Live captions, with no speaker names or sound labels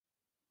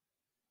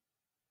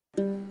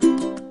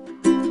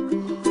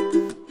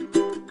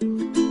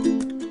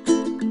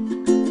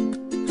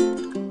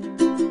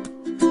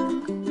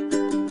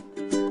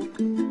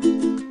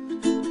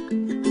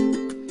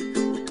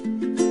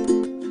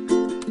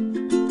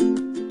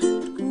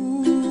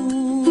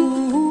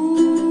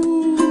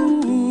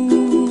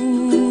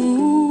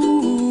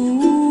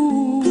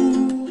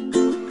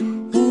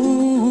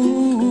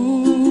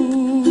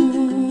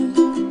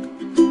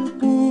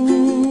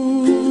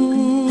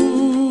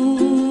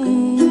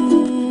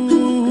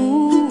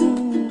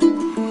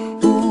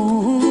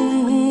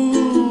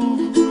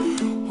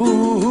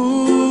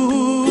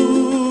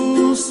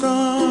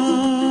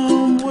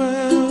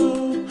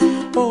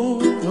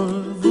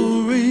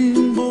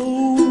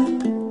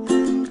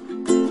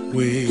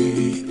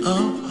way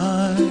up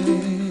high,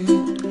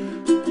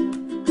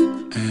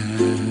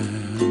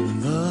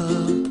 and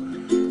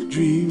the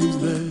dreams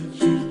that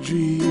you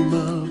dream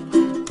of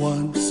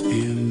once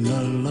in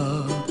a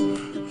lullaby.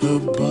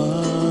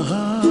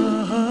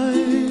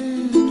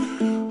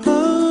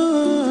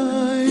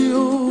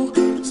 Oh,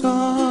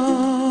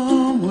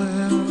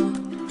 somewhere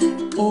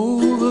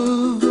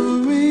over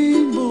the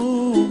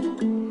rainbow,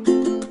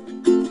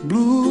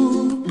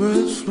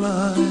 bluebirds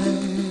fly.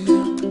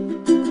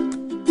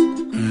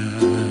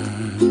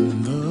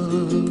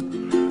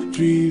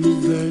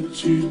 Dreams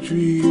that you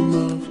dream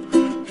of,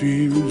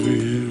 dreams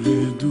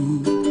really do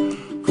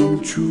come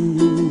true.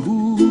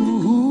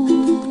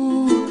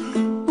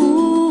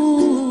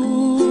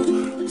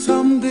 Ooh,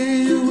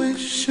 someday you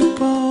wish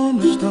upon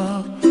a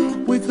star,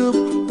 wake up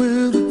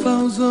where the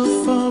clouds are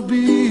far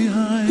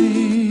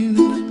behind.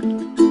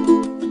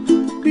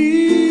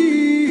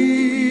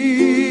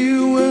 Be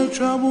where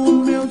trouble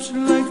melts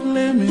like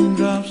lemon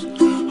drops,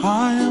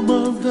 high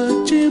above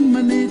the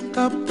chimney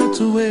top. That's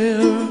where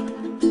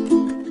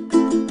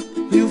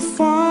you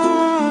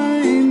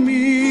find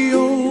me,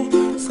 oh,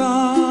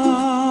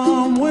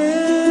 somewhere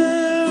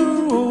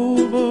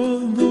over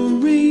the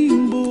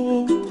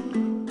rainbow,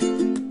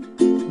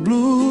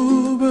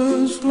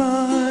 bluebirds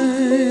fly,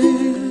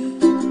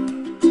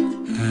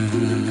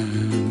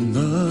 and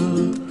the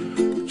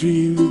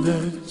dream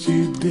that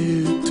you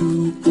dare to,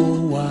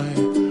 oh why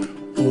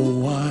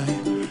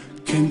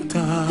can't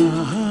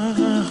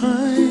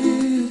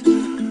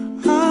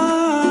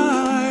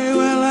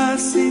well, I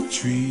see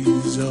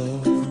trees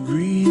of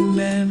green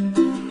and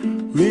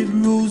red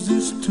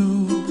roses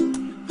too.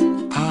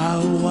 I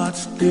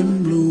watch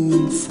them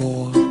bloom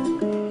for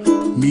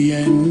me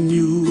and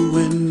you,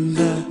 and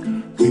I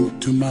think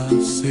to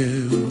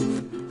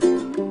myself,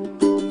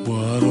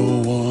 what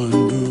a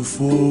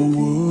wonderful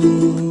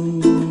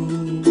world.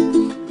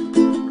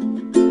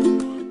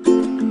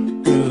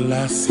 Well,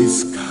 I see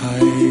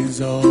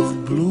skies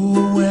of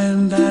blue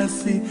and I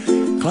see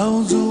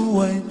clouds of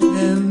white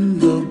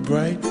and the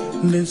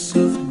brightness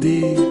of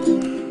day.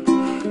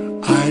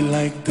 I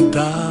like the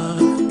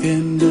dark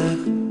and I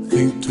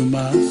think to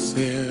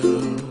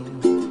myself,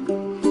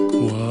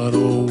 what a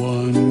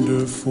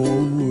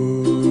wonderful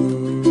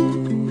world.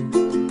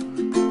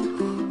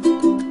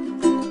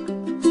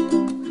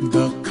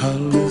 The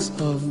colors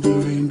of the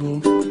rainbow,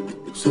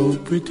 so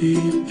pretty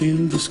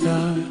in the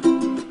sky,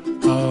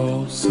 are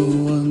also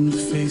on the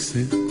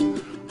faces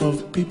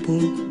of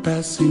people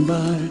passing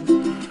by.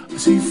 I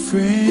see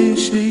friends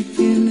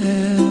shaking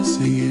hands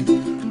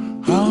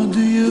singing, how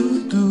do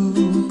you do?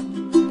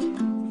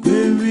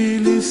 They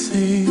really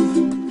say,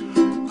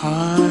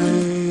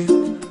 I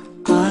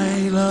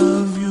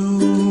love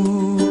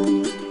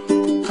you.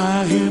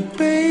 I hear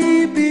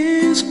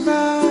babies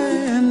cry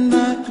and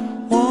I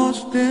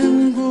watch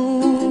them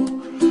grow.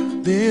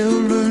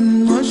 They'll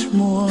learn much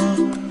more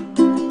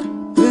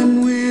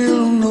than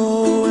we'll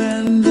know,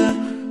 and I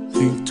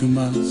think to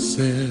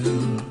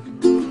myself,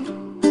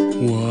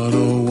 what a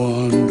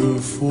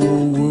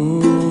wonderful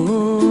world.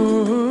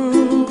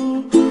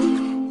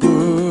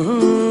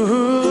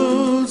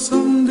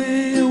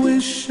 Someday I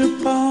wish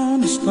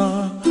upon a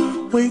star,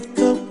 wake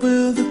up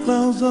where the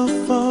clouds are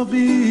far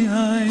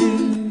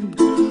behind.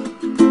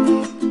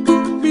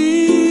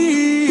 Be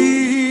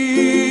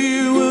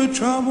where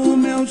trouble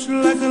melts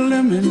like a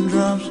lemon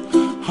drops,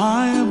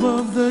 high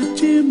above the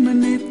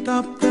chimney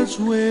top. That's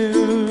where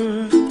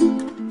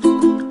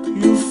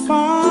you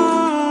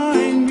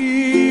find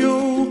me,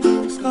 oh,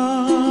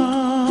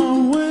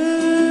 somewhere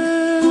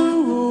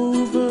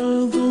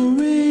over the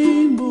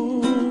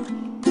rainbow,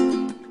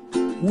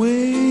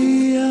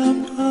 way up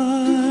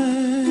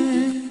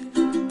high,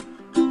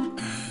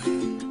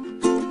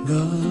 and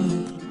the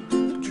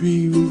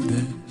dreams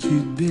that you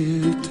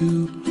dare to,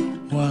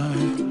 why,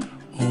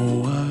 oh,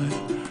 why